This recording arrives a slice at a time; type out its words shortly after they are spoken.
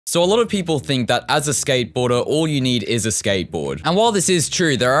So a lot of people think that as a skateboarder, all you need is a skateboard. And while this is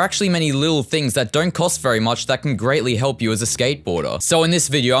true, there are actually many little things that don't cost very much that can greatly help you as a skateboarder. So in this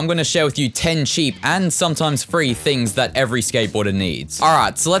video, I'm going to share with you 10 cheap and sometimes free things that every skateboarder needs.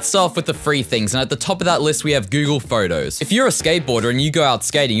 Alright, so let's start off with the free things, and at the top of that list we have Google Photos. If you're a skateboarder and you go out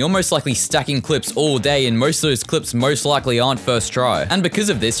skating, you're most likely stacking clips all day, and most of those clips most likely aren't first try. And because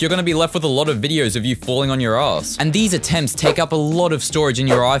of this, you're going to be left with a lot of videos of you falling on your ass. And these attempts take up a lot of storage in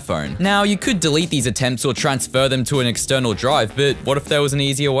your iPhone. Now, you could delete these attempts or transfer them to an external drive, but what if there was an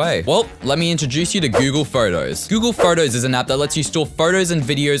easier way? Well, let me introduce you to Google Photos. Google Photos is an app that lets you store photos and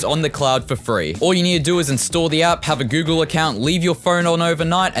videos on the cloud for free. All you need to do is install the app, have a Google account, leave your phone on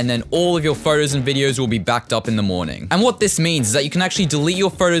overnight, and then all of your photos and videos will be backed up in the morning. And what this means is that you can actually delete your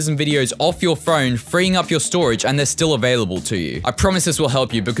photos and videos off your phone, freeing up your storage, and they're still available to you. I promise this will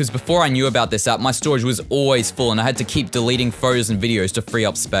help you, because before I knew about this app, my storage was always full and I had to keep deleting photos and videos to free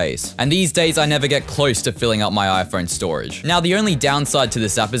up space. And these days I never get close to filling up my iPhone storage. Now, the only downside to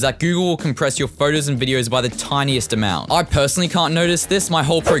this app is that Google will compress your photos and videos by the tiniest amount. I personally can't notice this. My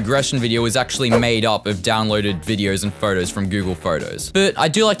whole progression video is actually made up of downloaded videos and photos from Google Photos. But I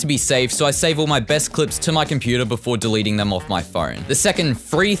do like to be safe, so I save all my best clips to my computer before deleting them off my phone. The second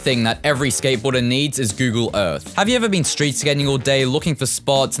free thing that every skateboarder needs is Google Earth. Have you ever been street skating all day looking for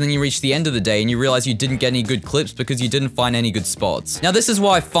spots, and then you reach the end of the day and you realize you didn't get any good clips because you didn't find any good spots? Now, this is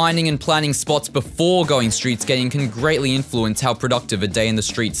why finding and planning spots before going street skating can greatly influence how productive a day in the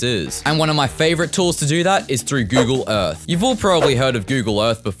streets is. And one of my favorite tools to do that is through Google Earth. You've all probably heard of Google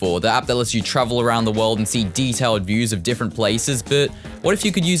Earth before, the app that lets you travel around the world and see detailed views of different places, but what if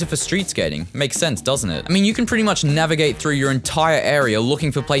you could use it for street skating? Makes sense, doesn't it? I mean, you can pretty much navigate through your entire area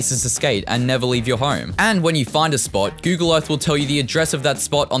looking for places to skate and never leave your home. And when you find a spot, Google Earth will tell you the address of that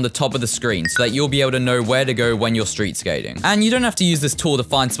spot on the top of the screen so that you'll be able to know where to go when you're street skating. And you don't have to use this tool to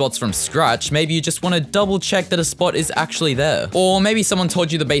find spots from scratch. Maybe you just want to double check that a spot is actually there. Or maybe someone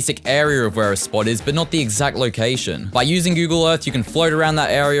told you the basic area of where a spot is, but not the exact location. By using Google Earth, you can float around that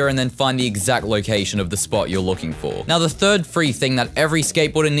area and then find the exact location of the spot you're looking for. Now, the third free thing that every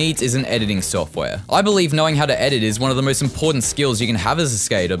skateboarder needs is an editing software. I believe knowing how to edit is one of the most important skills you can have as a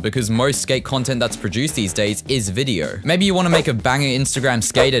skater, because most skate content that's produced these days is video. Maybe you want to make a banger Instagram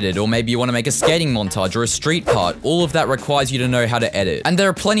skate edit, or maybe you want to make a skating montage or a street part. All of that requires you to know how to edit. And there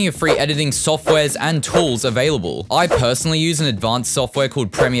are plenty of free editing softwares and tools available. I personally use an advanced software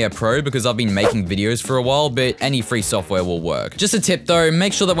called Premiere Pro because I've been making videos for a while, but any free software will work. Just a tip though,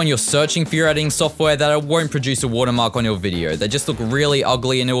 make sure that when you're searching for your editing software that it won't produce a watermark on your video. They just look really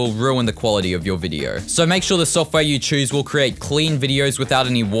ugly and it will ruin the quality of your video. So make sure the software you choose will create clean videos without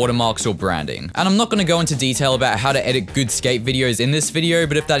any watermarks or branding. And I'm not going to go into detail about how to edit good skate videos in this video,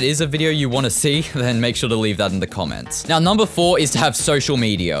 but if that is a video you want to see, then make sure to leave that in the comments. Now, number 4 is to have social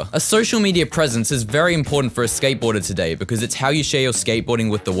media. A social media presence is very important for a skateboarder today because it's how you share your skateboarding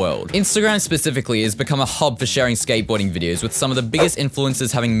with the world. Instagram specifically has become a hub for sharing skateboarding videos, with some of the biggest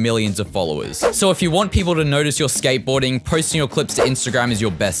influencers having millions of followers. So if you want people to notice your skateboarding, posting your clips to Instagram is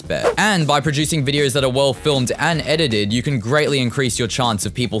your best bet. And by producing videos that are well filmed and edited, you can greatly increase your chance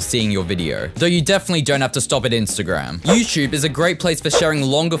of people seeing your video. Though you definitely don't have to stop at Instagram. YouTube is a great place for sharing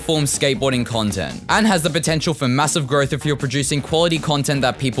longer form skateboarding content, and has the potential for massive growth if you're producing quality content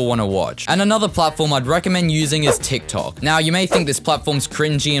that people want to watch. And another platform I'd recommend using is TikTok. Now, you may think this platform's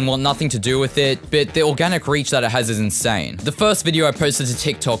cringy and want nothing to do with it, but the organic reach that it has is insane. The first video I posted to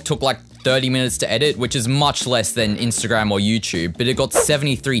TikTok took like 30 minutes to edit, which is much less than Instagram or YouTube, but it got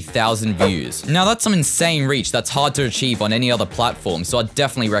 73,000 views. Now, that's some insane reach that's hard to achieve on any other platform, so I'd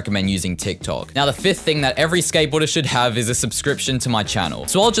definitely recommend using TikTok. Now, the fifth thing that every skateboarder should have is a subscription to my channel,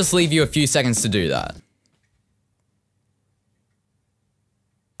 so I'll just leave you a few seconds to do that.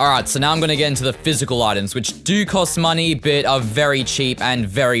 Alright, so now I'm gonna get into the physical items, which do cost money, but are very cheap and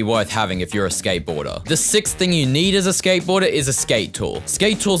very worth having if you're a skateboarder. The sixth thing you need as a skateboarder is a skate tool.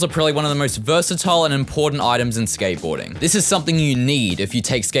 Skate tools are probably one of the most versatile and important items in skateboarding. This is something you need if you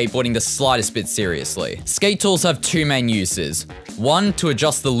take skateboarding the slightest bit seriously. Skate tools have two main uses. One, to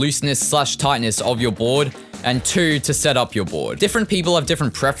adjust the looseness/tightness of your board, and 2, to set up your board. Different people have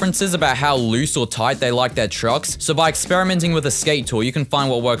different preferences about how loose or tight they like their trucks, so by experimenting with a skate tool, you can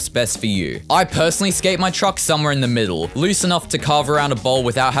find what works best for you. I personally skate my truck somewhere in the middle, loose enough to carve around a bowl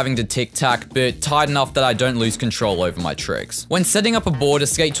without having to tic-tac, but tight enough that I don't lose control over my tricks. When setting up a board, a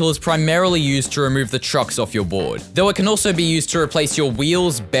skate tool is primarily used to remove the trucks off your board, though it can also be used to replace your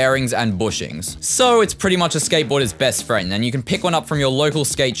wheels, bearings, and bushings. So it's pretty much a skateboarder's best friend, and you can pick one up from your local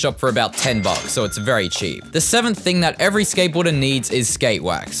skate shop for about 10 bucks, so it's very cheap. The 7th thing that every skateboarder needs is skate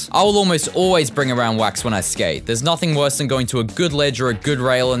wax. I will almost always bring around wax when I skate. There's nothing worse than going to a good ledge or a good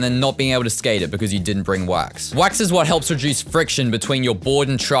rail and then not being able to skate it because you didn't bring wax. Wax is what helps reduce friction between your board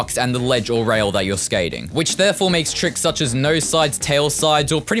and trucks and the ledge or rail that you're skating, which therefore makes tricks such as nose slides, tail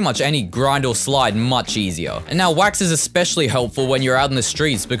slides, or pretty much any grind or slide much easier. And now wax is especially helpful when you're out in the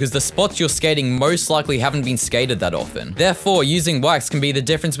streets because the spots you're skating most likely haven't been skated that often. Therefore, using wax can be the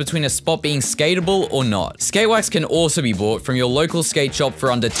difference between a spot being skatable or not. Skate wax can also be bought from your local skate shop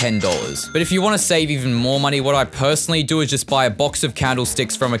for under $10. But if you want to save even more money, what I personally do is just buy a box of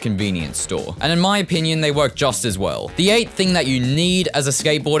candlesticks from a convenience store. And in my opinion, they work just as well. The 8th thing that you need as a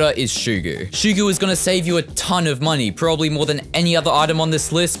skateboarder is shoe goo. Shoe goo is going to save you a ton of money, probably more than any other item on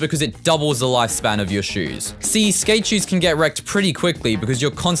this list because it doubles the lifespan of your shoes. See, skate shoes can get wrecked pretty quickly because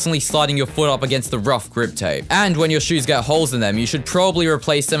you're constantly sliding your foot up against the rough grip tape. And when your shoes get holes in them, you should probably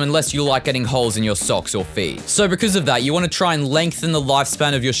replace them unless you like getting holes in your socks or feet. So because of that, you want to try and lengthen the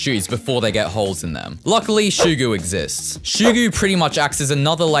lifespan of your shoes before they get holes in them. Luckily, shoe goo exists. Shoe goo pretty much acts as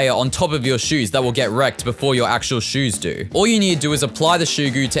another layer on top of your shoes that will get wrecked before your actual shoes do. All you need to do is apply the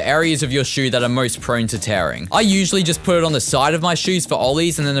shoe goo to areas of your shoe that are most prone to tearing. I usually just put it on the side of my shoes for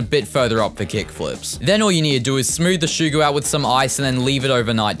ollies and then a bit further up for kick flips. Then all you need to do is smooth the shoe goo out with some ice and then leave it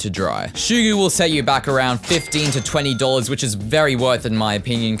overnight to dry. Shoe goo will set you back around $15 to $20, which is very worth it in my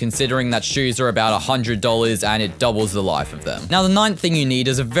opinion, considering that shoes are about $100 and it doubles the life of them. Now the 9th thing you need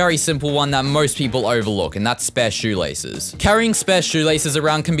is a very simple one that most people overlook, and that's spare shoelaces. Carrying spare shoelaces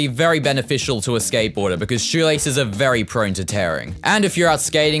around can be very beneficial to a skateboarder because shoelaces are very prone to tearing. And if you're out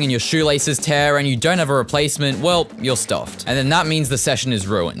skating and your shoelaces tear and you don't have a replacement, well, you're stuffed. And then that means the session is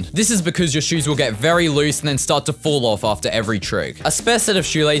ruined. This is because your shoes will get very loose and then start to fall off after every trick. A spare set of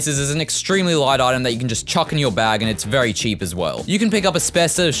shoelaces is an extremely light item that you can just chuck in your bag, and it's very cheap as well. You can pick up a spare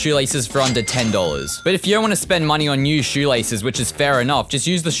set of shoelaces for under $10. But if you don't want to spend money on new shoelaces, which is fair enough, just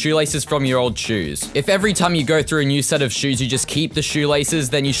use the shoelaces from your old shoes. If every time you go through a new set of shoes you just keep the shoelaces,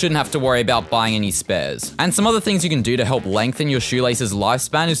 then you shouldn't have to worry about buying any spares. And some other things you can do to help lengthen your shoelaces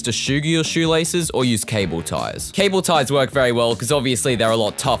lifespan is to shoe glue your shoelaces or use cable ties. Cable ties work very well because obviously they're a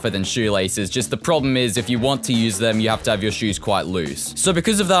lot tougher than shoelaces, just the problem is if you want to use them you have to have your shoes quite loose. So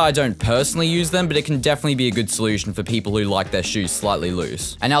because of that I don't personally use them, but it can definitely be a good solution for people who like their shoes slightly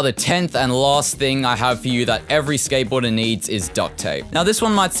loose. And now the 10th and last thing I have for you that every skateboarder needs is duct tape. Now this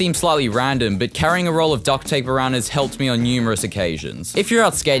one might seem slightly random, but carrying a roll of duct tape around has helped me on numerous occasions. If you're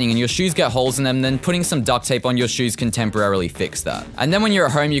out skating and your shoes get holes in them, then putting some duct tape on your shoes can temporarily fix that. And then when you're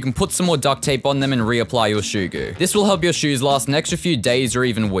at home, you can put some more duct tape on them and reapply your shoe goo. This will help your shoes last an extra few days or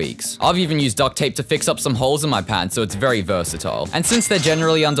even weeks. I've even used duct tape to fix up some holes in my pants, so it's very versatile. And since they're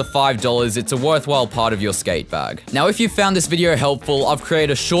generally under $5, it's a worthwhile part of your skate bag. Now if you found this video helpful, I've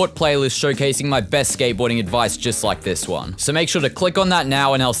created a short playlist showcasing my best skateboarding advice just like this one. So make sure to click on that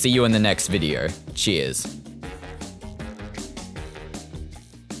now and I'll see you in the next video. Cheers.